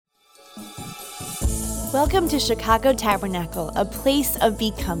Welcome to Chicago Tabernacle, a place of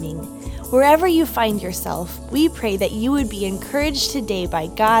becoming. Wherever you find yourself, we pray that you would be encouraged today by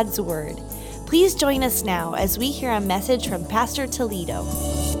God's Word. Please join us now as we hear a message from Pastor Toledo.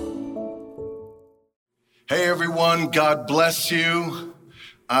 Hey everyone, God bless you.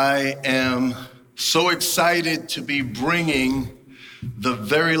 I am so excited to be bringing the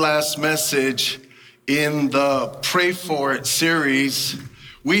very last message in the Pray For It series.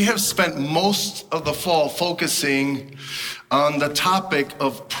 We have spent most of the fall focusing on the topic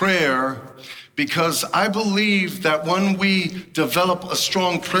of prayer because I believe that when we develop a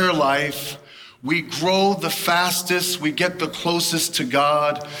strong prayer life, we grow the fastest, we get the closest to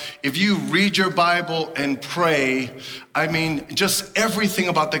God. If you read your Bible and pray, just everything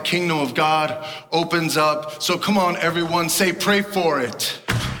about the kingdom of God opens up. So come on, everyone, say, pray for it.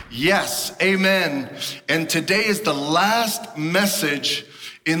 Yes, amen. And today is the last message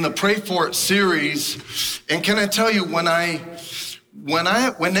in the Pray For It series. And can I tell you, whenever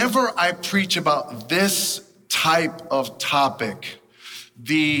I preach about this type of topic,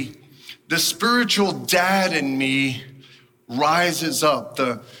 the spiritual dad in me rises up,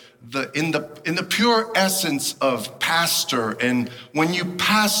 in the pure essence of pastor. And when you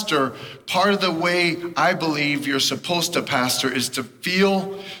pastor, part of the way I believe you're supposed to pastor is to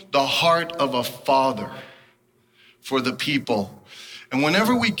feel the heart of a father for the people. And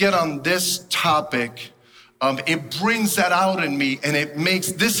whenever we get on this topic, it brings that out in me, and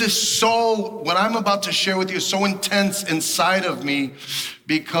what I'm about to share with you is so intense inside of me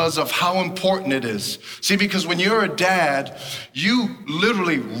because of how important it is. See, because when you're a dad, you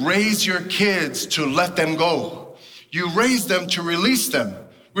literally raise your kids to let them go. You raise them to release them.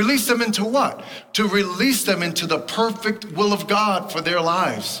 Release them into what? To release them into the perfect will of God for their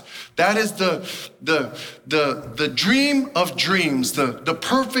lives. That is the dream of dreams, the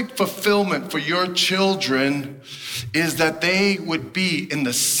perfect fulfillment for your children is that they would be in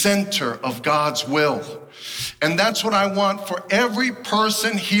the center of God's will. And that's what I want for every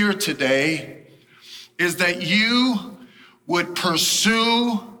person here today, is that you would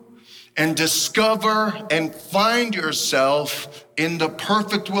pursue and discover and find yourself in the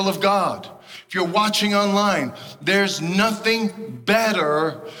perfect will of God. If you're watching online, there's nothing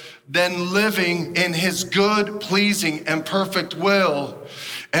better than living in His good, pleasing, and perfect will.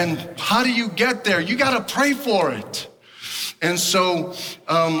 And how do you get there? You got to pray for it. And so,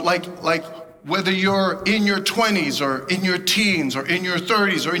 like whether you're in your 20s or in your teens or in your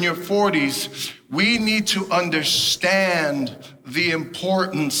 30s or in your 40s, we need to understand the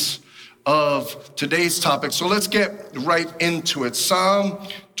importance of today's topic. So let's get right into it. Psalm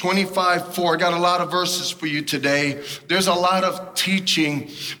 25:4. I got a lot of verses for you today. There's a lot of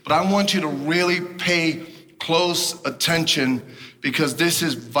teaching, but I want you to really pay close attention because this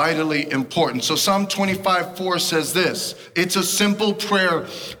is vitally important. So Psalm 25:4 says this. It's a simple prayer,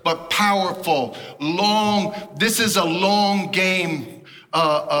 but powerful, long. This is a long game,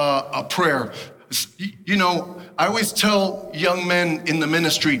 a prayer. You know, I always tell young men in the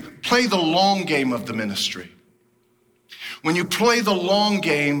ministry, play the long game of the ministry. When you play the long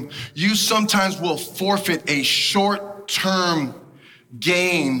game, you sometimes will forfeit a short-term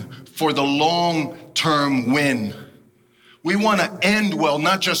gain for the long-term win. We want to end well,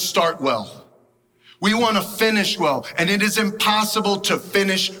 not just start well. We want to finish well, and it is impossible to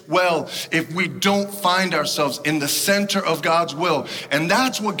finish well if we don't find ourselves in the center of God's will. And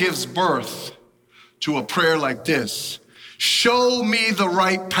that's what gives birth to a prayer like this. Show me the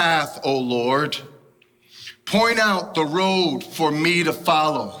right path, O Lord. Point out the road for me to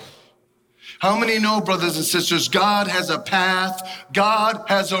follow. How many know, brothers and sisters, God has a path, God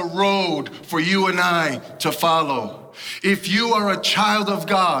has a road for you and I to follow. If you are a child of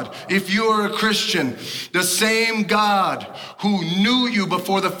God, if you are a Christian, the same God who knew you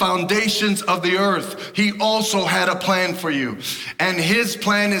before the foundations of the earth, He also had a plan for you. And His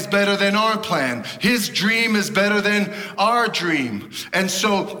plan is better than our plan. His dream is better than our dream. And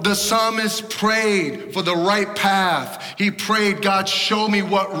so the psalmist prayed for the right path. He prayed, God, show me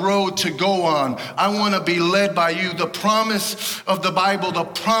what road to go on. I want to be led by you. The promise of the Bible, the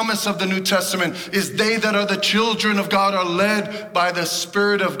promise of the New Testament is they that are the children of God are led by the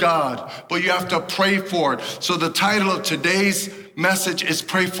Spirit of God, but you have to pray for it. So the title of today's message is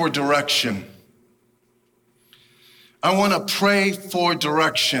Pray for Direction. I want to pray for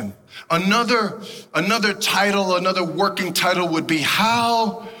direction. Another title, another working title would be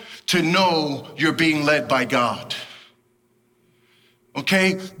How to Know You're Being Led by God.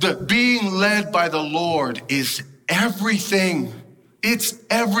 Okay? The being led by the Lord is everything. It's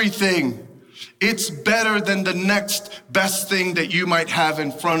everything. It's better than the next best thing that you might have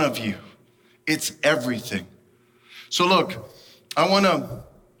in front of you. It's everything. So look, I want to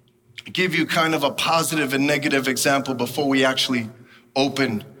give you kind of a positive and negative example before we actually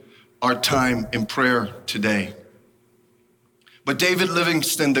open our time in prayer today. But David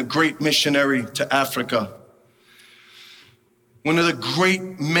Livingstone, the great missionary to Africa, one of the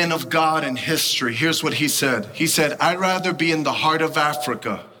great men of God in history, here's what he said. He said, I'd rather be in the heart of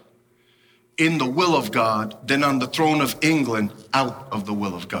Africa, in the will of God, than on the throne of England, out of the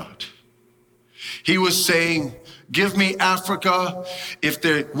will of God. He was saying, give me Africa if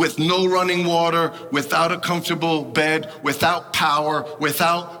they're with no running water, without a comfortable bed, without power,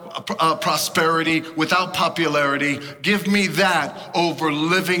 without prosperity, without popularity. Give me that over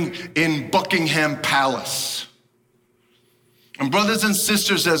living in Buckingham Palace. And brothers and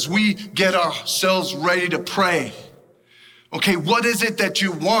sisters, as we get ourselves ready to pray, okay, what is it that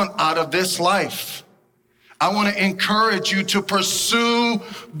you want out of this life? I want to encourage you to pursue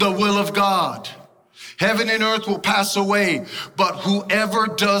the will of God. Heaven and earth will pass away, but whoever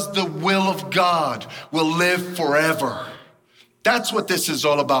does the will of God will live forever. That's what this is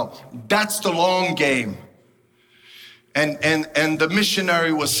all about. That's the long game. And the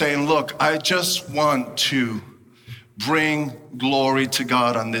missionary was saying, look, I just want to bring glory to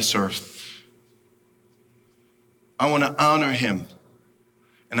God on this earth. I want to honor him,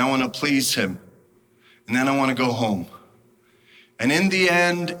 and I want to please him, and then I want to go home. And in the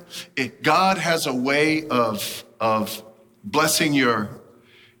end, God has a way of blessing your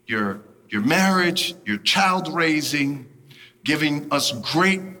marriage, your child raising, giving us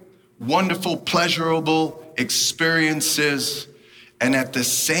great, wonderful, pleasurable experiences, and at the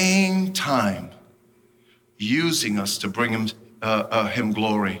same time, using us to bring him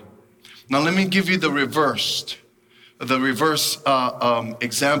glory. Now, let me give you the reverse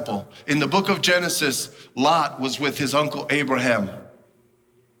example. In the book of Genesis, Lot was with his uncle Abraham.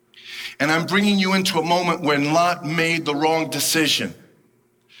 And I'm bringing you into a moment when Lot made the wrong decision.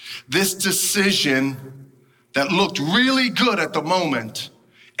 This decision that looked really good at the moment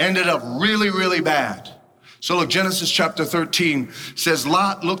ended up really, really bad. So look, Genesis chapter 13 says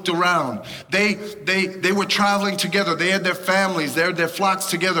Lot looked around. They were traveling together. They had their families, they had their flocks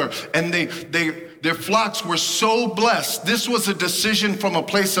together, and their flocks were so blessed. This was a decision from a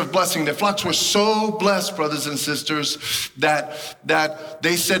place of blessing. Their flocks were so blessed, brothers and sisters, that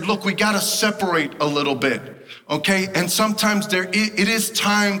they said, look, we got to separate a little bit. Okay, and sometimes it is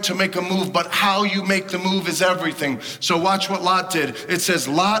time to make a move, but how you make the move is everything. So watch what Lot did. It says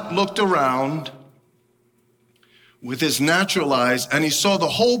Lot looked around with his natural eyes, and he saw the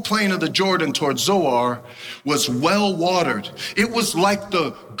whole plain of the Jordan towards Zoar was well watered. It was like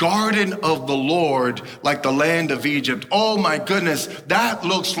the garden of the Lord, like the land of Egypt. Oh my goodness, that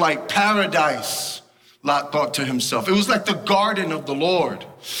looks like paradise, Lot thought to himself. It was like the garden of the Lord.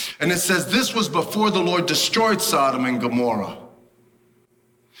 And it says this was before the Lord destroyed Sodom and Gomorrah.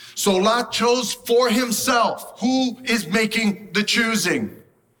 So Lot chose for himself. Who is making the choosing?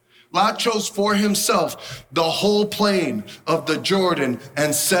 Lot chose for himself the whole plain of the Jordan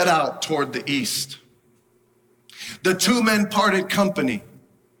and set out toward the east. The two men parted company.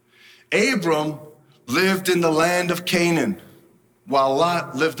 Abram lived in the land of Canaan, while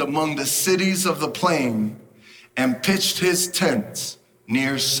Lot lived among the cities of the plain and pitched his tents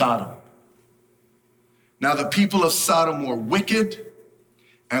near Sodom. Now the people of Sodom were wicked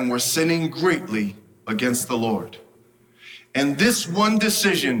and were sinning greatly against the Lord. And this one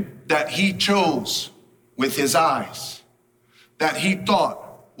decision that he chose with his eyes, that he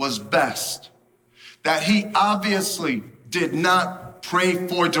thought was best, that he obviously did not pray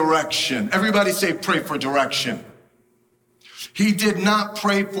for direction. Everybody say, pray for direction. He did not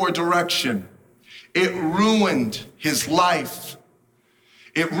pray for direction. It ruined his life.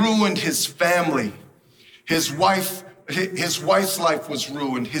 It ruined his family. His wife's life was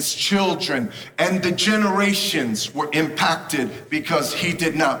ruined, his children, and the generations were impacted because he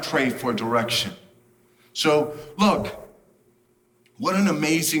did not pray for direction. So look, what an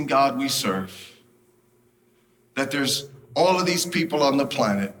amazing God we serve. That there's all of these people on the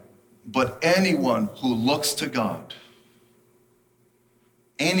planet, but anyone who looks to God,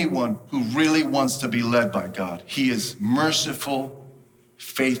 anyone who really wants to be led by God, he is merciful,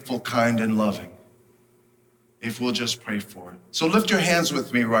 faithful, kind, and loving. If we'll just pray for it. So lift your hands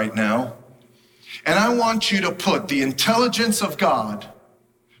with me right now. And I want you to put the intelligence of God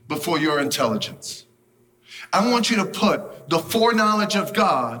before your intelligence. I want you to put the foreknowledge of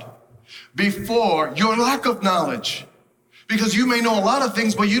God before your lack of knowledge. Because you may know a lot of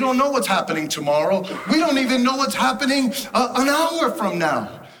things, but you don't know what's happening tomorrow. We don't even know what's happening an hour from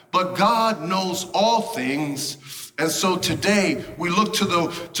now. But God knows all things. And so today we look to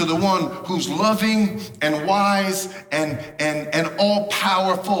the one who's loving and wise and all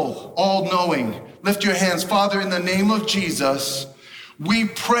powerful, all knowing. Lift your hands. Father, in the name of Jesus, we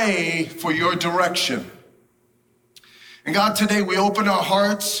pray for your direction. And God, today we open our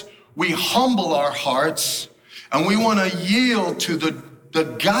hearts, we humble our hearts, and we want to yield to the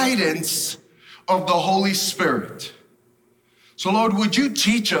guidance of the Holy Spirit. So Lord, would you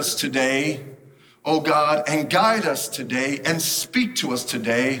teach us today, oh God, and guide us today and speak to us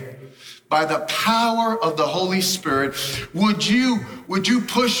today by the power of the Holy Spirit. Would you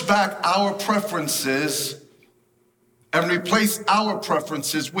push back our preferences and replace our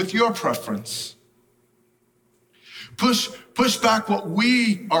preferences with your preference? Push back what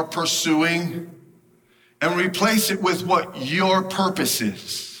we are pursuing and replace it with what your purpose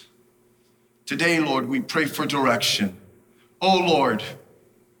is. Today, Lord, we pray for direction. Oh Lord,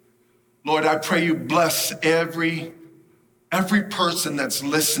 I pray you bless every person that's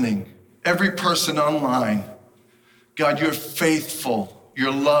listening, every person online. God, you're faithful,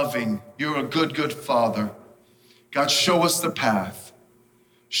 you're loving, you're a good Father. God, show us the path.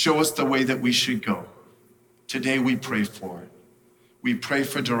 Show us the way that we should go. Today we pray for it. We pray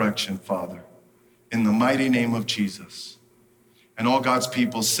for direction, Father, in the mighty name of Jesus. And all God's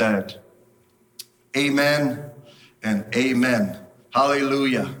people said, amen and amen.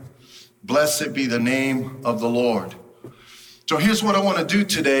 Hallelujah. Blessed be the name of the Lord. So here's what I want to do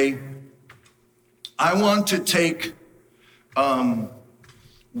today. I want to take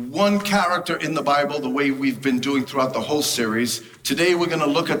one character in the Bible, the way we've been doing throughout the whole series. Today we're going to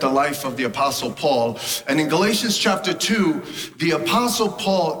look at the life of the Apostle Paul. And in Galatians chapter 2, the Apostle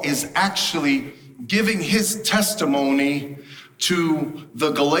Paul is actually giving his testimony to the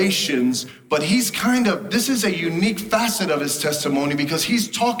Galatians, but this is a unique facet of his testimony because he's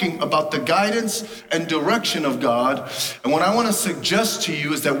talking about the guidance and direction of God. And what I want to suggest to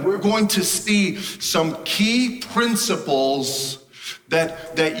you is that we're going to see some key principles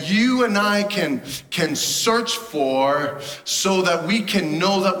that you and I can search for so that we can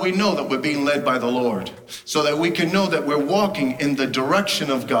know that we're being led by the Lord, so that we can know that we're walking in the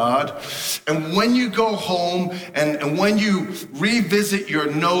direction of God. And when you go home and when you revisit your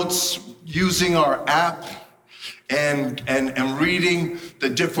notes using our app and reading the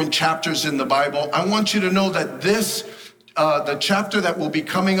different chapters in the Bible, I want you to know that the chapter that will be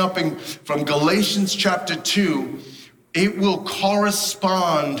coming up from Galatians chapter 2, it will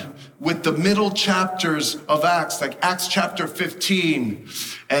correspond with the middle chapters of Acts, like Acts chapter 15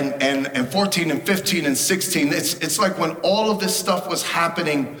 and 14 and 15 and 16. It's like when all of this stuff was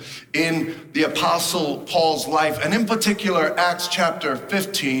happening in the Apostle Paul's life, and in particular, Acts chapter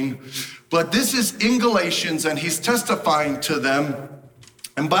 15. But this is in Galatians, and he's testifying to them.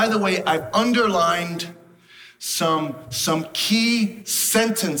 And by the way, I've underlined some key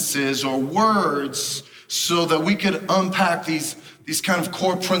sentences or words so that we could unpack these kind of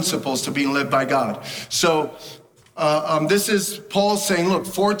core principles to being led by God. So this is Paul saying, look,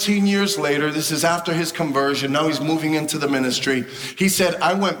 14 years later, this is after his conversion. Now he's moving into the ministry. He said,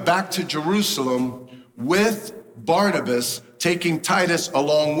 I went back to Jerusalem with Barnabas, taking Titus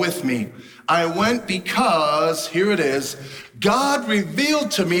along with me. I went because, here it is, God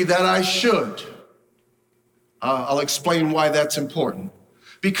revealed to me that I should. I'll explain why that's important.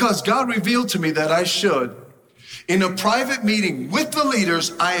 Because God revealed to me that I should. In a private meeting with the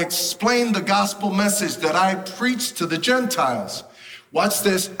leaders, I explained the gospel message that I preached to the Gentiles. Watch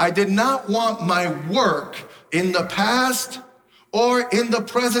this. I did not want my work in the past or in the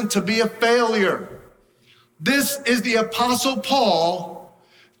present to be a failure. This is the Apostle Paul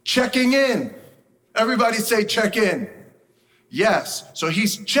checking in. Everybody say check in. Yes. So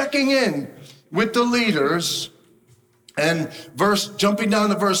he's checking in with the leaders. And jumping down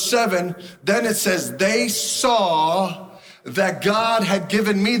to verse 7, then it says, they saw that God had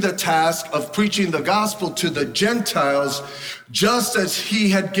given me the task of preaching the gospel to the Gentiles, just as he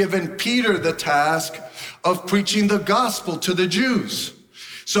had given Peter the task of preaching the gospel to the Jews.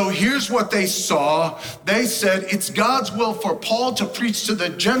 So here's what they saw. They said, it's God's will for Paul to preach to the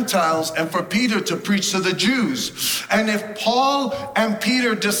Gentiles and for Peter to preach to the Jews. And if Paul and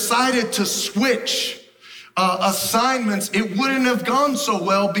Peter decided to switch assignments, it wouldn't have gone so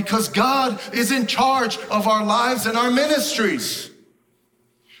well because God is in charge of our lives and our ministries.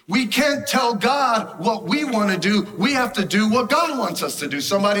 We can't tell God what we want to do. We have to do what God wants us to do.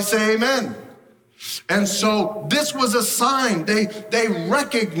 Somebody say amen. And so this was a sign. They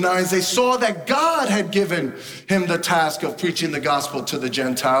recognized, they saw that God had given him the task of preaching the gospel to the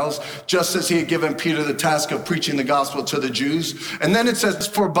Gentiles, just as he had given Peter the task of preaching the gospel to the Jews. And then it says,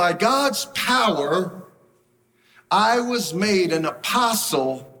 for by God's power, I was made an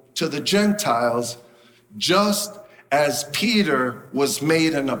apostle to the Gentiles, just as Peter was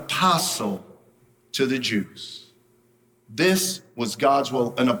made an apostle to the Jews. This was God's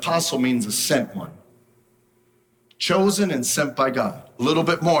will. An apostle means a sent one. Chosen and sent by God. A little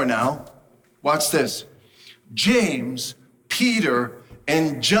bit more now. Watch this. James, Peter,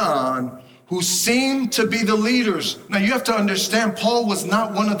 and John, who seemed to be the leaders. Now you have to understand, Paul was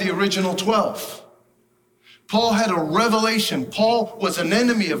not one of the original 12. Paul had a revelation. Paul was an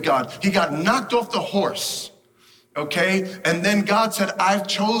enemy of God. He got knocked off the horse. Okay, and then God said, I've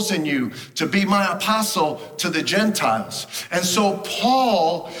chosen you to be my apostle to the Gentiles. And so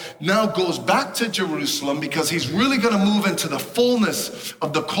Paul now goes back to Jerusalem because he's really going to move into the fullness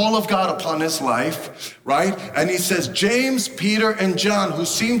of the call of God upon his life, right? And he says, James, Peter, and John, who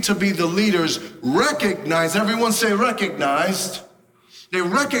seem to be the leaders, recognized, everyone say recognized. They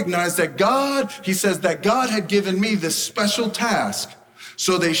recognized that God, he says, that God had given me this special task.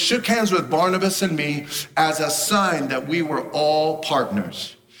 So they shook hands with Barnabas and me as a sign that we were all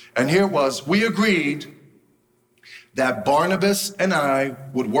partners. And here it was, we agreed that Barnabas and I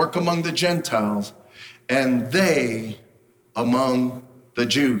would work among the Gentiles and they among the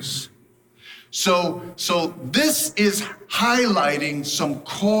Jews. So this is highlighting some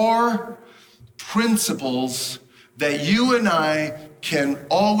core principles that you and I can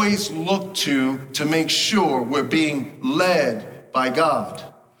always look to make sure we're being led by God.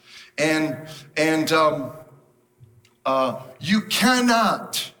 And you cannot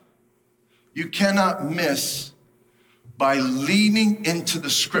miss by leaning into the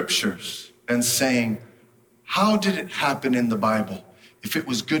scriptures and saying, how did it happen in the Bible? If it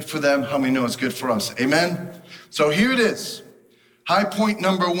was good for them, how many know it's good for us? Amen? So here it is. High point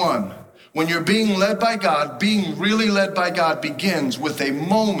number one. When you're being led by God, being really led by God begins with a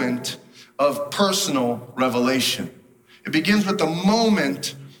moment of personal revelation. It begins with the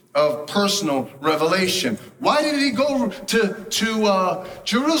moment of personal revelation. Why did he go to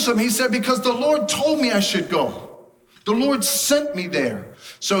Jerusalem? He said, because the Lord told me I should go. The Lord sent me there.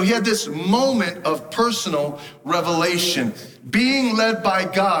 So he had this moment of personal revelation, being led by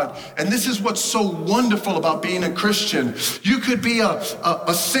God. And this is what's so wonderful about being a Christian. You could be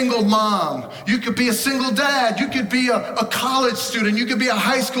a single mom. You could be a single dad. You could be a college student. You could be a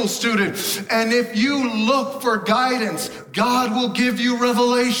high school student. And if you look for guidance, God will give you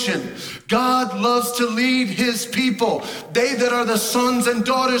revelation. God loves to lead his people. They that are the sons and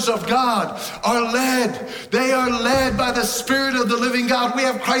daughters of God are led. They are led by the Spirit of the living God. We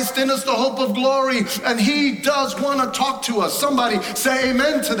have Christ in us, the hope of glory, and he does want to talk to us. Somebody say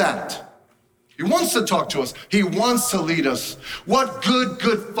amen to that. He wants to talk to us. He wants to lead us. What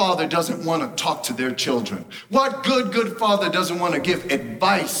good father doesn't want to talk to their children? What good father doesn't want to give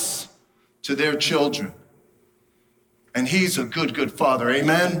advice to their children? And he's a good father,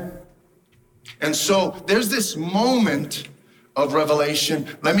 amen? And so there's this moment of revelation.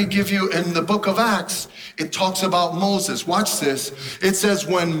 Let me give you, in the book of Acts, it talks about Moses. Watch this. It says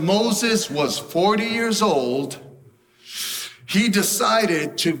when Moses was 40 years old, he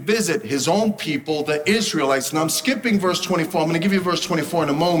decided to visit his own people, the Israelites. Now I'm skipping verse 24. I'm going to give you verse 24 in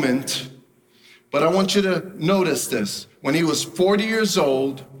a moment. But I want you to notice this. When he was 40 years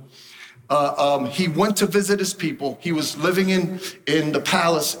old, he went to visit his people. He was living in the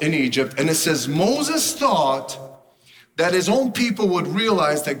palace in Egypt. And it says, Moses thought that his own people would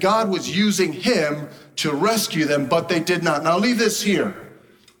realize that God was using him to rescue them, but they did not. Now, I'll leave this here,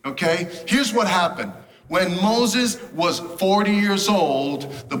 okay? Here's what happened. When Moses was 40 years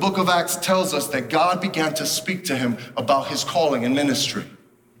old, the book of Acts tells us that God began to speak to him about his calling and ministry.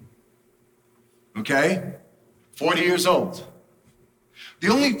 Okay? 40 years old. The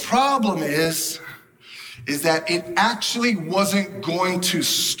only problem is that it actually wasn't going to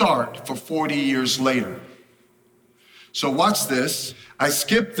start for 40 years later. So watch this. I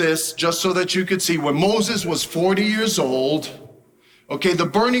skipped this just so that you could see when Moses was 40 years old. Okay, the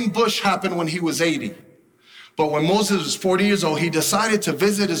burning bush happened when he was 80. But when Moses was 40 years old, he decided to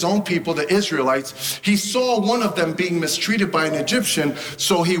visit his own people, the Israelites. He saw one of them being mistreated by an Egyptian,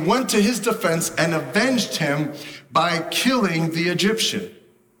 so he went to his defense and avenged him by killing the Egyptian.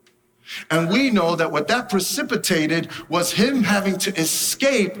 And we know that what that precipitated was him having to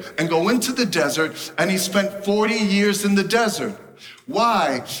escape and go into the desert, and he spent 40 years in the desert.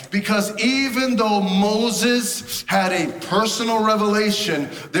 Why? Because even though Moses had a personal revelation,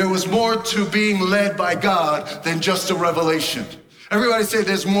 there was more to being led by God than just a revelation. Everybody say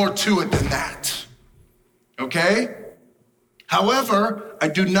there's more to it than that. Okay? However, I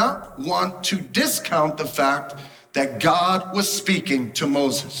do not want to discount the fact that God was speaking to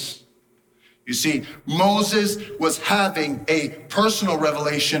Moses. You You see, Moses was having a personal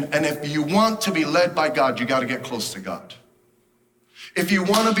revelation, and if you want to be led by God, you got to get close to God. If you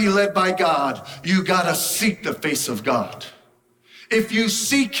want to be led by God, you got to seek the face of God. If you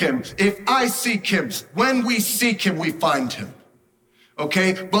seek him, if I seek him, when we seek him, we find him.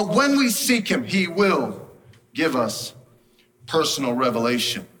 Okay? But when we seek him, he will give us personal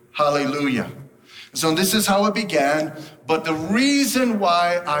revelation. Hallelujah. So this is how it began. But the reason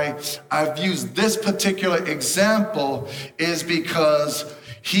why I've used this particular example is because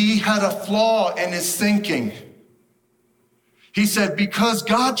he had a flaw in his thinking. He said, because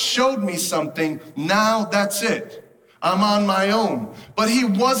God showed me something, now that's it. I'm on my own. But he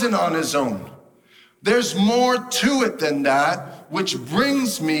wasn't on his own. There's more to it than that, which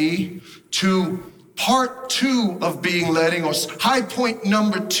brings me to part 2 of being led, or high point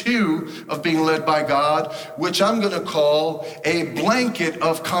number 2 of being led by God, which I'm going to call a blanket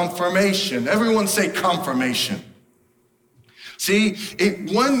of confirmation. Everyone say confirmation. See,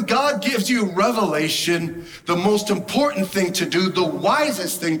 when God gives you revelation, the most important thing to do, the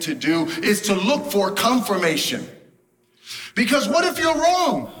wisest thing to do, is to look for confirmation. Because what if you're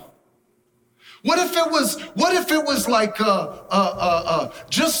wrong? What if it was like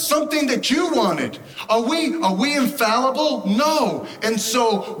just something that you wanted? Are we infallible? No. And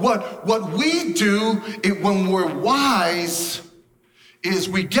so what we do when we're wise is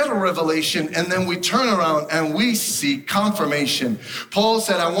we get a revelation and then we turn around and we seek confirmation. Paul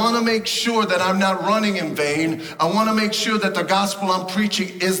said, I want to make sure that I'm not running in vain. I want to make sure that the gospel I'm preaching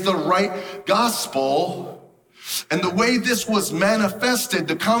is the right gospel. And the way this was manifested,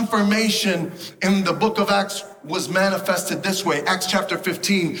 the confirmation in the book of Acts was manifested this way. Acts chapter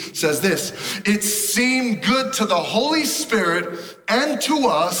 15 says this: it seemed good to the Holy Spirit and to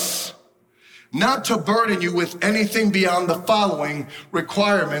us not to burden you with anything beyond the following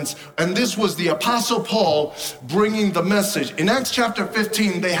requirements. And this was the Apostle Paul bringing the message. In Acts chapter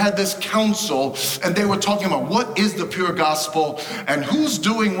 15, they had this council and they were talking about what is the pure gospel and who's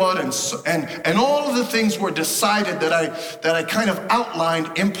doing what, and all of the things were decided that I kind of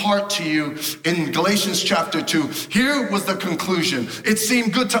outlined in part to you in Galatians chapter 2. Here was the conclusion. It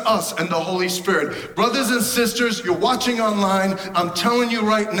seemed good to us and the Holy Spirit. Brothers and sisters, you're watching online, I'm telling you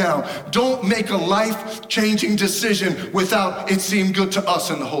right now, don't make a life-changing decision without it seemed good to us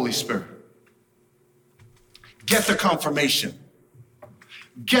and the Holy Spirit. Get the confirmation.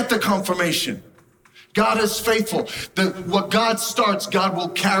 Get the confirmation. God is faithful. What God starts, God will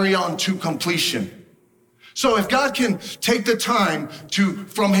carry on to completion. So if God can take the time to,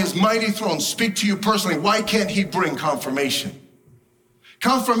 from his mighty throne, speak to you personally, why can't he bring confirmation?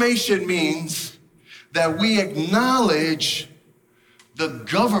 Confirmation means that we acknowledge the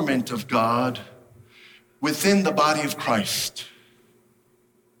government of God within the body of Christ.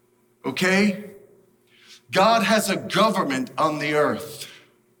 Okay? God has a government on the earth.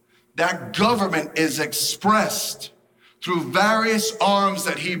 That government is expressed through various arms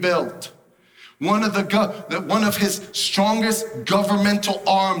that he built. One of his strongest governmental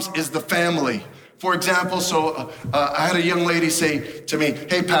arms is the family. For example, I had a young lady say to me,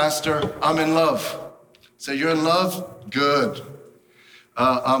 "Hey, Pastor, I'm in love." I said, "You're in love? Good.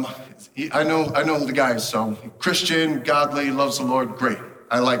 I know the guy, so Christian, godly, loves the Lord, great.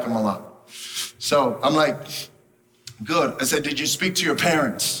 I like him a lot." So I'm like, good. I said, "Did you speak to your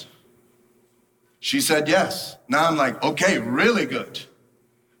parents?" She said, "Yes." Now I'm like, okay, really good.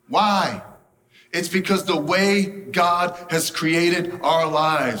 Why? It's because the way God has created our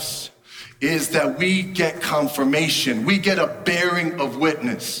lives is that we get confirmation. We get a bearing of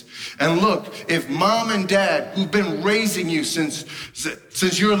witness. And look, if mom and dad, who've been raising you since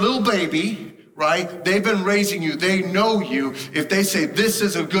you're a little baby, right? They've been raising you. They know you. If they say this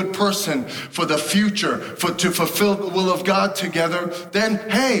is a good person for the future, to fulfill the will of God together, then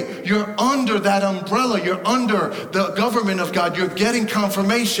hey, you're under that umbrella. You're under the government of God. You're getting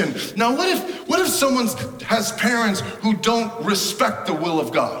confirmation. Now, what if someone has parents who don't respect the will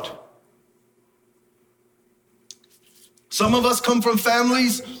of God? Some of us come from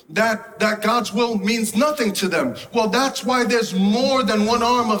families that God's will means nothing to them. Well, that's why there's more than one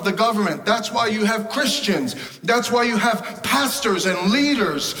arm of the government. That's why you have Christians. That's why you have pastors and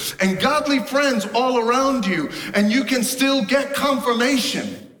leaders and godly friends all around you. And you can still get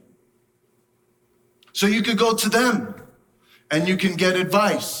confirmation. So you could go to them and you can get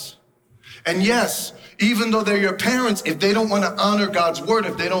advice. And yes, even though they're your parents, if they don't want to honor God's word,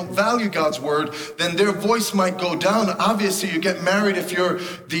 if they don't value God's word, then their voice might go down. Obviously, you get married if you're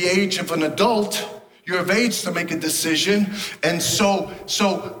the age of an adult. You're of age to make a decision. And so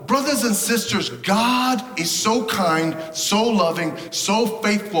brothers and sisters, God is so kind, so loving, so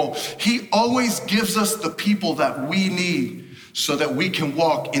faithful. He always gives us the people that we need so that we can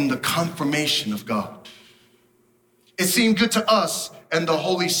walk in the confirmation of God. It seemed good to us, and the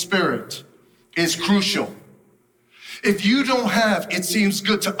Holy Spirit is crucial. If you don't have, it seems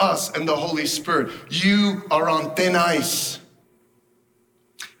good to us and the Holy Spirit, you are on thin ice.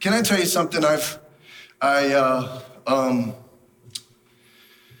 Can I tell you something? I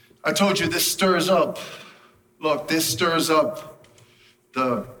told you this stirs up. Look, this stirs up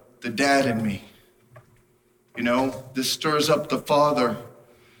the dad in me. You know, this stirs up the father,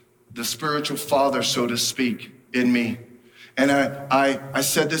 the spiritual father, so to speak, in me. And I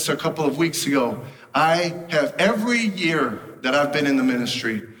said this a couple of weeks ago. I have, every year that I've been in the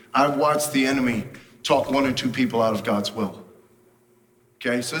ministry, I've watched the enemy talk one or two people out of God's will.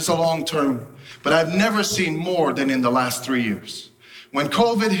 Okay, so it's a long term, but I've never seen more than in the last 3 years. When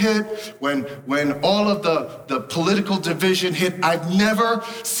COVID hit, when all of the political division hit, I've never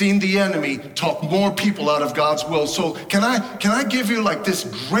seen the enemy talk more people out of God's will. So can I give you like this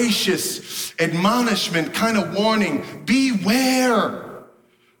gracious admonishment, kind of warning? Beware.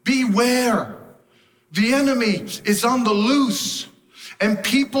 Beware. The enemy is on the loose and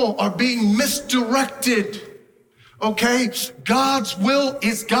people are being misdirected. Okay, God's will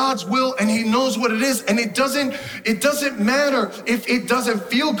is God's will, and He knows what it is, and it doesn't matter if it doesn't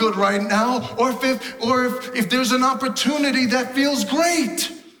feel good right now, or if there's an opportunity that feels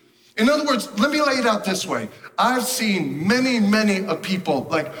great. In other words, let me lay it out this way. I've seen many of people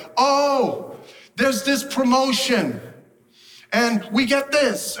like, oh, there's this promotion, and we get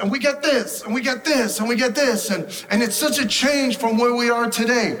this, and we get this, and we get this, and we get this, and it's such a change from where we are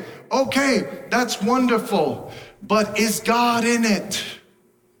today. Okay, that's wonderful. But is God in it?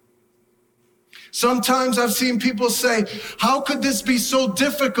 Sometimes I've seen people say, how could this be so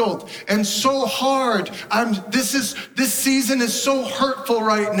difficult and so hard? This season is so hurtful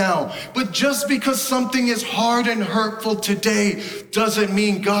right now. But just because something is hard and hurtful today doesn't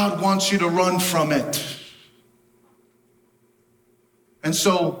mean God wants you to run from it. And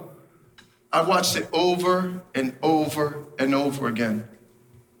so I've watched it over and over and over again.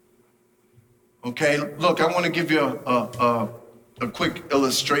 Okay, look, I want to give you a quick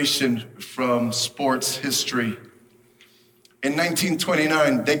illustration from sports history. In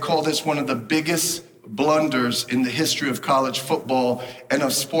 1929, they call this one of the biggest blunders in the history of college football and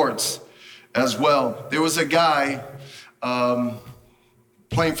of sports as well. There was a guy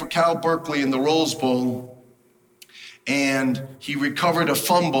playing for Cal Berkeley in the Rose Bowl, and he recovered a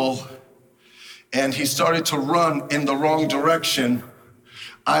fumble, and he started to run in the wrong direction.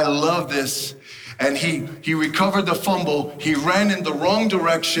 I love this. And he recovered the fumble, he ran in the wrong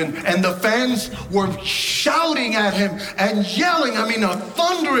direction, and the fans were shouting at him and yelling, a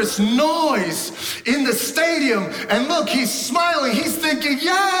thunderous noise in the stadium. And look, he's smiling, he's thinking,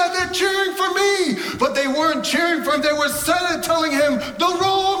 yeah, they're cheering for me. But they weren't cheering for him, they were telling him, the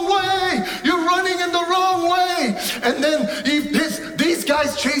wrong way, you're running in the wrong way. And then these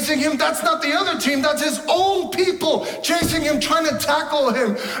guys chasing him, that's not the other team, that's his own people chasing him, trying to tackle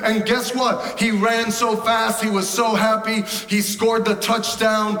him. And guess what? He ran so fast, he was so happy, he scored the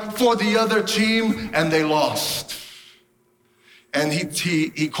touchdown for the other team, and they lost. And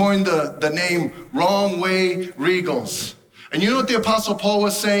he coined the name Wrong Way Regals. And you know what the Apostle Paul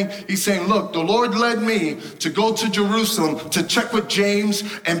was saying? He's saying, look, the Lord led me to go to Jerusalem to check with James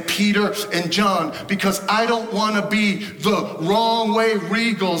and Peter and John, because I don't want to be the wrong way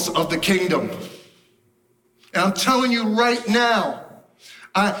regals of the kingdom. And I'm telling you right now,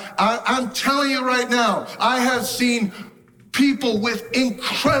 I'm telling you right now, I have seen people with the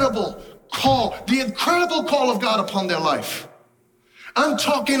incredible call of God upon their life. I'm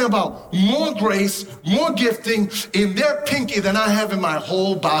talking about more grace, more gifting in their pinky than I have in my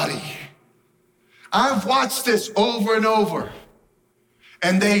whole body. I've watched this over and over.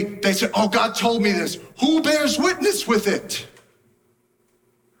 And they say, oh, God told me this. Who bears witness with it?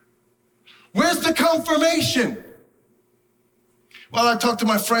 Where's the confirmation? Well, I talked to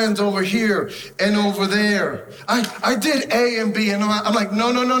my friends over here and over there. I did A and B, and I'm like,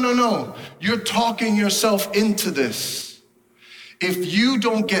 no. You're talking yourself into this. If you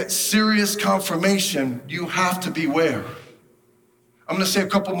don't get serious confirmation, you have to beware. I'm going to say a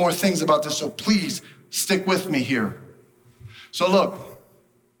couple more things about this, so please stick with me here. So look,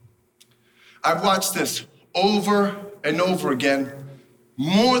 I've watched this over and over again,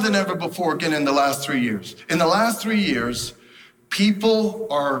 more than ever before, again, in the last 3 years. In the last 3 years, people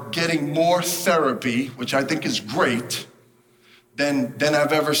are getting more therapy, which I think is great, than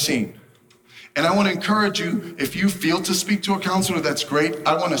I've ever seen. And I want to encourage you, if you feel to speak to a counselor, that's great.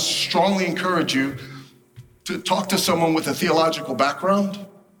 I want to strongly encourage you to talk to someone with a theological background.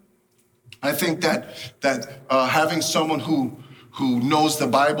 I think that having someone who knows the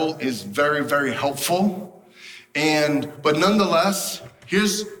Bible is very, very helpful. But nonetheless,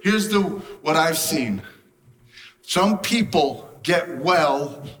 here's what I've seen. Some people get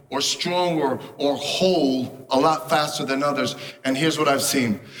well or strong or whole a lot faster than others. And here's what I've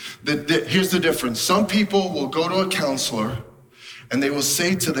seen. Here's the difference. Some people will go to a counselor and they will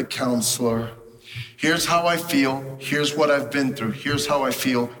say to the counselor, here's how I feel, here's what I've been through, here's how I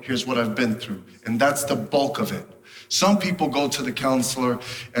feel, here's what I've been through. And that's the bulk of it. Some people go to the counselor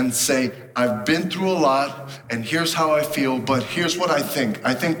and say, I've been through a lot, and here's how I feel, but here's what I think.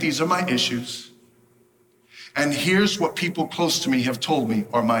 I think these are my issues. And here's what people close to me have told me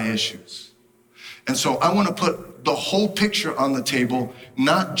are my issues. And so I want to put the whole picture on the table,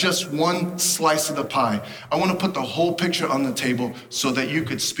 not just one slice of the pie. I want to put the whole picture on the table so that you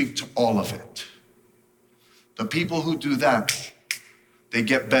could speak to all of it. The people who do that, they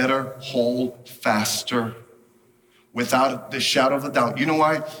get better, whole, faster, without the shadow of a doubt. You know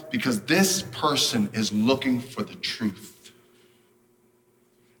why? Because this person is looking for the truth.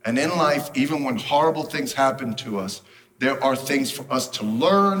 And in life, even when horrible things happen to us, there are things for us to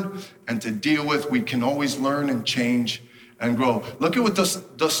learn and to deal with. We can always learn and change and grow. Look at what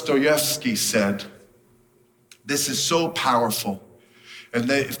Dostoevsky said. This is so powerful. And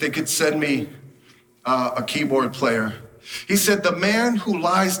if they could send me a keyboard player. He said, the man who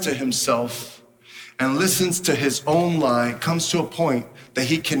lies to himself and listens to his own lie comes to a point that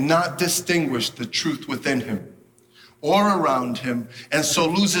he cannot distinguish the truth within him or around him, and so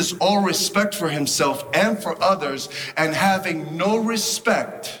loses all respect for himself and for others, and having no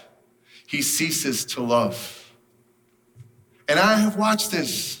respect, he ceases to love. And I have watched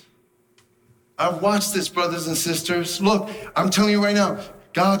this. I've watched this, brothers and sisters. Look, I'm telling you right now,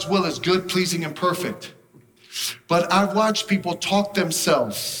 God's will is good, pleasing, and perfect. But I've watched people talk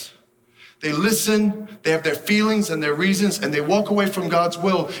themselves. They listen, they have their feelings and their reasons, and they walk away from God's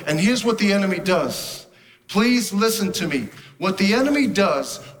will. And here's what the enemy does. Please listen to me. What the enemy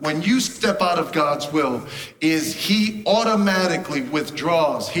does when you step out of God's will is he automatically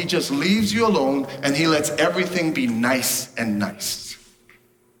withdraws. He just leaves you alone, and he lets everything be nice and nice.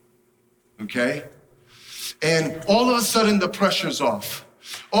 Okay? And all of a sudden, the pressure's off.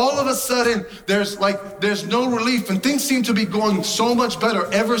 All of a sudden, there's no relief, and things seem to be going so much better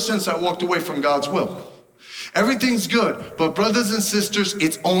ever since I walked away from God's will. Everything's good, but brothers and sisters,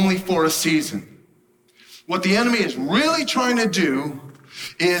 it's only for a season. What the enemy is really trying to do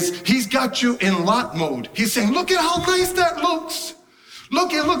is he's got you in Lot mode. He's saying, look at how nice that looks.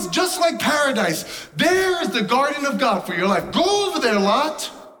 Look, it looks just like paradise. There is the garden of God for your life. Go over there, Lot.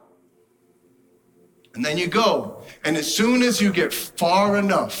 And then you go. And as soon as you get far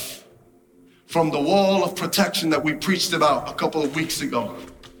enough from the wall of protection that we preached about a couple of weeks ago,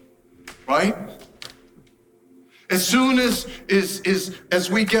 right? As soon as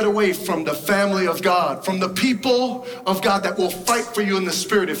we get away from the family of God, from the people of God that will fight for you in the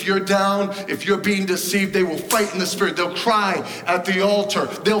spirit. If you're down, if you're being deceived, they will fight in the spirit. They'll cry at the altar.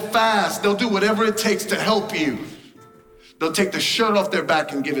 They'll fast. They'll do whatever it takes to help you. They'll take the shirt off their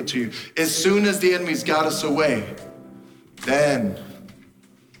back and give it to you. As soon as the enemy's got us away, then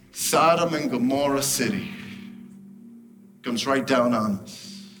Sodom and Gomorrah city comes right down on us.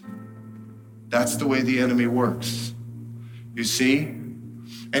 That's the way the enemy works. You see?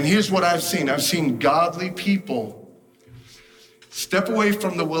 And here's what I've seen. I've seen godly people step away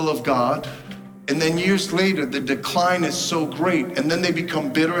from the will of God, and then years later, the decline is so great, and then they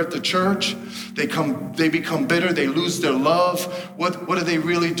become bitter at the church. They become bitter. They lose their love. What are they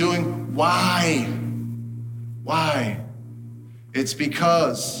really doing? Why? Why? It's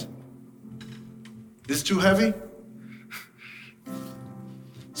because it's too heavy.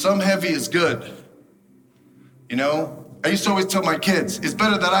 Some heavy is good. You know, I used to always tell my kids, it's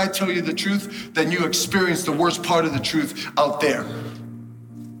better that I tell you the truth than you experience the worst part of the truth out there.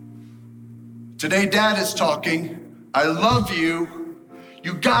 Today, Dad is talking. I love you.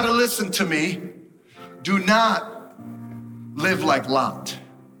 You gotta listen to me. Do not live like Lot.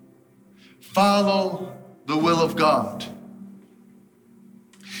 Follow the will of God.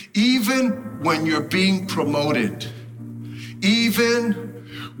 Even when you're being promoted, even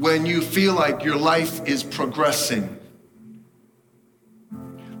when you feel like your life is progressing.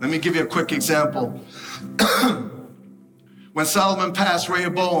 Let me give you a quick example. When Solomon passed,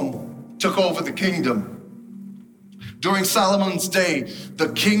 Rehoboam took over the kingdom. During Solomon's day, the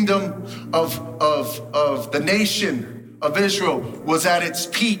kingdom of the nation of Israel was at its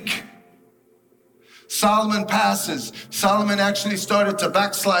peak. Solomon passes. Solomon actually started to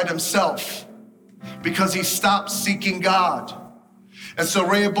backslide himself because he stopped seeking God. And so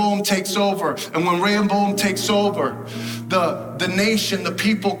Rehoboam takes over. And when Rehoboam takes over, the nation, the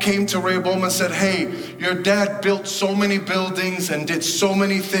people came to Rehoboam and said, hey, your dad built so many buildings and did so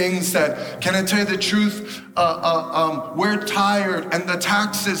many things that, can I tell you the truth? We're tired, and the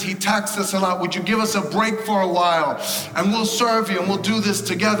taxes, he taxed us a lot. Would you give us a break for a while? And we'll serve you and we'll do this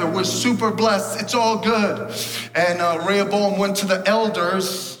together. We're super blessed. It's all good. And Rehoboam went to the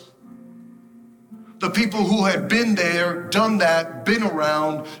elders, the people who had been there, done that, been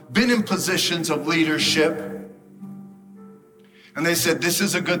around, been in positions of leadership. And they said, this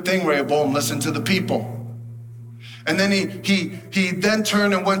is a good thing, Rehoboam, listen to the people. And then he then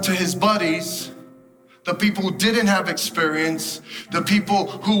turned and went to his buddies, the people who didn't have experience, the people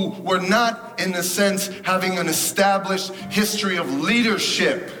who were not, in a sense, having an established history of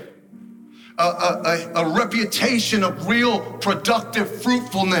leadership, a reputation of real productive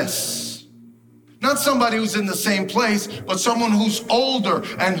fruitfulness. Not somebody who's in the same place, but someone who's older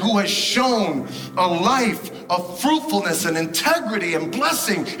and who has shown a life of fruitfulness and integrity and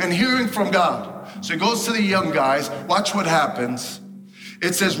blessing and hearing from God. So he goes to the young guys. Watch what happens.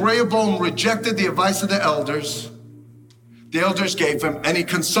 It says Rehoboam rejected the advice of the elders gave him, and he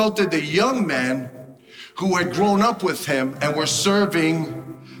consulted the young men who had grown up with him and were serving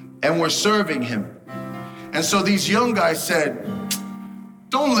him. And so these young guys said,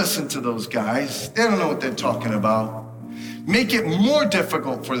 don't listen to those guys. They don't know what they're talking about. Make it more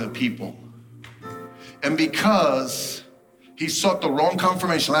difficult for the people. And because he sought the wrong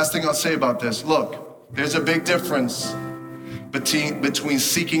confirmation, last thing I'll say about this, look, there's a big difference between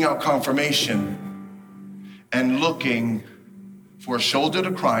seeking out confirmation and looking for a shoulder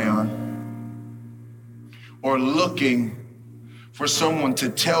to cry on, or looking for someone to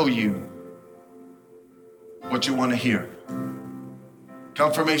tell you what you want to hear.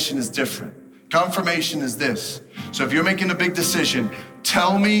 Confirmation is different. Confirmation is this. So if you're making a big decision,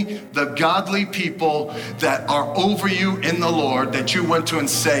 tell me the godly people that are over you in the Lord that you went to and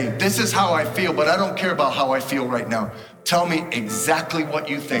say, this is how I feel, but I don't care about how I feel right now. Tell me exactly what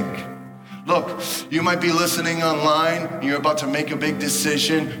you think. Look, you might be listening online, and you're about to make a big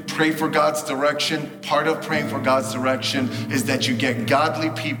decision. Pray for God's direction. Part of praying for God's direction is that you get godly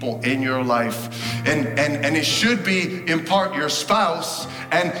people in your life. And it should be in part your spouse.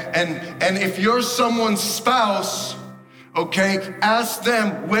 And if you're someone's spouse, okay, ask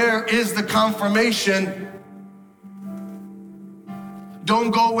them, where is the confirmation?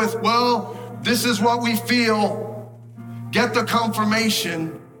 Don't go with, well, this is what we feel. Get the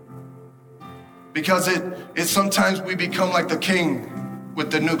confirmation. Because it sometimes we become like the king with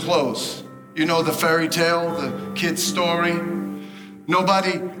the new clothes. You know the fairy tale, the kid's story.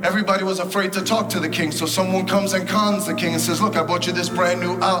 Everybody was afraid to talk to the king. So someone comes and cons the king and says, look, I got you this brand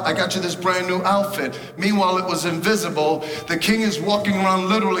new outfit. Meanwhile, it was invisible. The king is walking around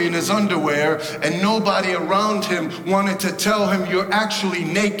literally in his underwear, and nobody around him wanted to tell him you're actually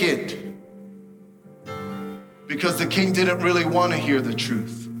naked. Because the king didn't really want to hear the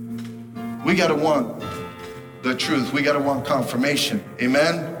truth. We gotta want the truth. We gotta want confirmation.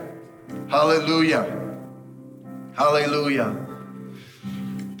 Amen? Hallelujah. Hallelujah.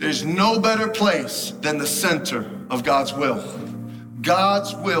 There's no better place than the center of God's will.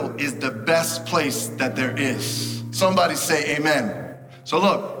 God's will is the best place that there is. Somebody say amen. So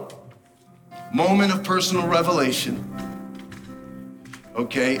look, moment of personal revelation.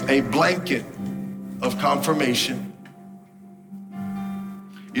 Okay, a blanket of confirmation.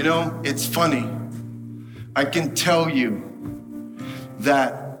 You know, it's funny. I can tell you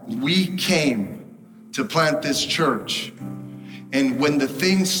that we came to plant this church, and when the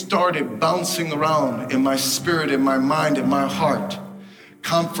things started bouncing around in my spirit, in my mind, in my heart,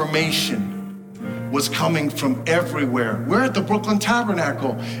 confirmation was coming from everywhere. We're at the Brooklyn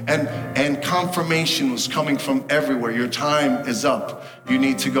Tabernacle, and confirmation was coming from everywhere. Your time is up. You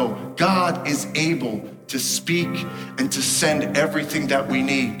need to go. God is able to speak and to send everything that we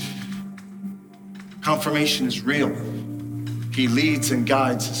need. Confirmation is real. He leads and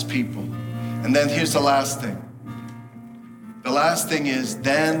guides his people. And then here's the last thing. The last thing is,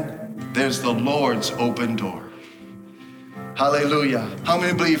 then there's the Lord's open door. Hallelujah. How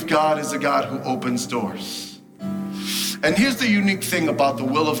many believe God is a God who opens doors? And here's the unique thing about the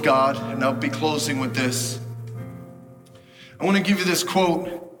will of God, and I'll be closing with this. I want to give you this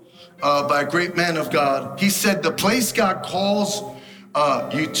quote by a great man of God. He said, the place God calls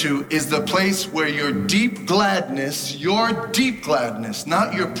you to is the place where your deep gladness,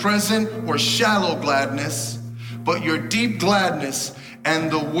 not your present or shallow gladness, but your deep gladness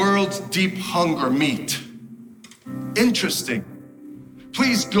and the world's deep hunger meet. Interesting.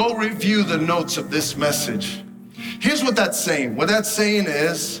 Please go review the notes of this message. Here's what that's saying. What that's saying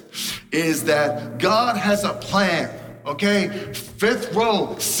is that God has a plan, okay? 5th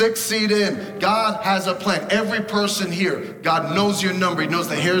row, 6th seat in, God has a plan. Every person here, God knows your number. He knows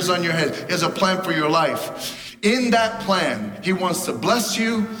the hairs on your head. He has a plan for your life. In that plan, he wants to bless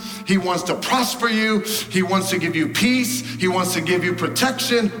you. He wants to prosper you. He wants to give you peace. He wants to give you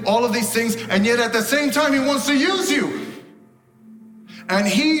protection, all of these things. And yet at the same time, he wants to use you. And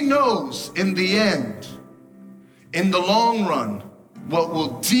he knows in the end, in the long run, what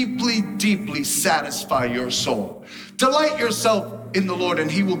will deeply, deeply satisfy your soul. Delight yourself in the Lord, and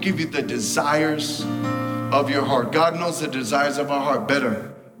he will give you the desires of your heart. God knows the desires of our heart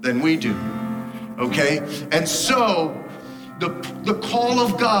better than we do, okay? And so, the call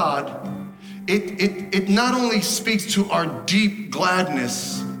of God, it not only speaks to our deep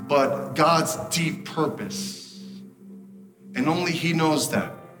gladness, but God's deep purpose. And only he knows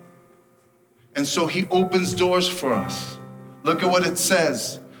that. And so he opens doors for us. Look at what it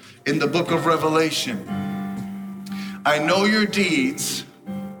says in the book of Revelation. I know your deeds.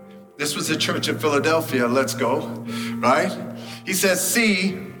 This was the church of Philadelphia. Let's go, right? He says,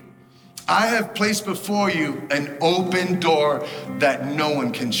 see, I have placed before you an open door that no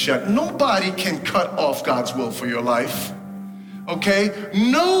one can shut. Nobody can cut off God's will for your life, okay?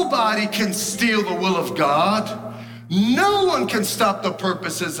 Nobody can steal the will of God. No one can stop the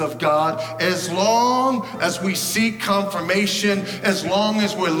purposes of God as long as we seek confirmation, as long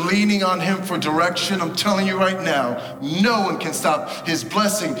as we're leaning on him for direction. I'm telling you right now, no one can stop his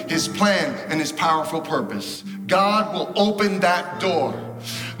blessing, his plan, and his powerful purpose. God will open that door.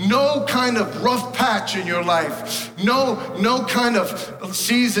 No kind of rough patch in your life. No kind of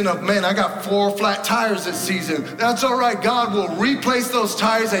season of, man, I got 4 flat tires this season. That's all right. God will replace those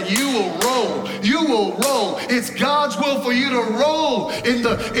tires and you will roll. You will roll. It's God's will for you to roll in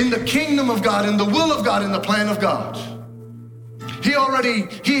the kingdom of God, in the will of God, in the plan of God.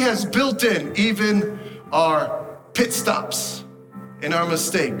 He has built in even our pit stops and our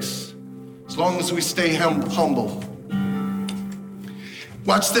mistakes, as long as we stay humble.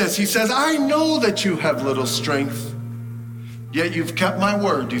 Watch this. He says, I know that you have little strength, yet you've kept my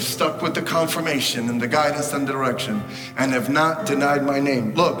word. You've stuck with the confirmation and the guidance and direction, and have not denied my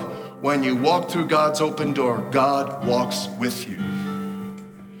name. Look, when you walk through God's open door, God walks with you.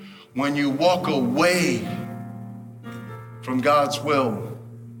 When you walk away from God's will,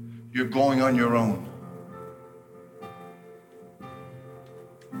 you're going on your own.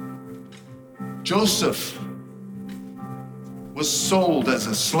 Joseph was sold as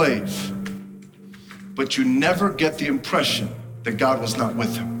a slave, but you never get the impression that God was not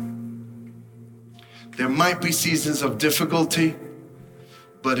with him. There might be seasons of difficulty,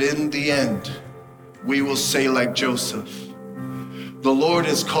 but in the end, we will say like Joseph, the Lord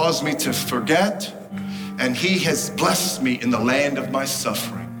has caused me to forget, and he has blessed me in the land of my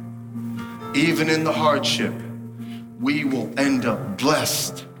suffering. Even in the hardship, we will end up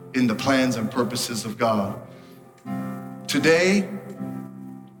blessed in the plans and purposes of God. Today,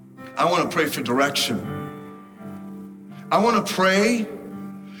 I want to pray for direction. I want to pray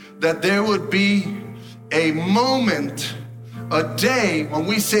that there would be a moment, a day when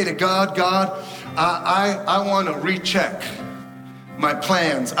we say to God, I want to recheck my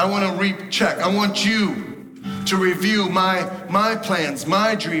plans. I want to recheck. I want you to review my plans,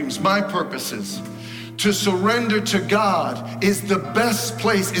 my dreams, my purposes. To surrender to God is the best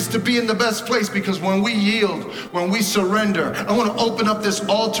place, is to be in the best place, because when we yield, when we surrender, I want to open up this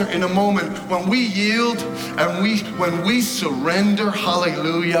altar in a moment. When we yield and when we surrender,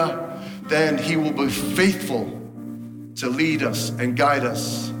 hallelujah, then he will be faithful to lead us and guide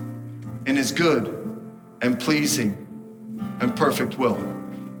us in his good and pleasing and perfect will.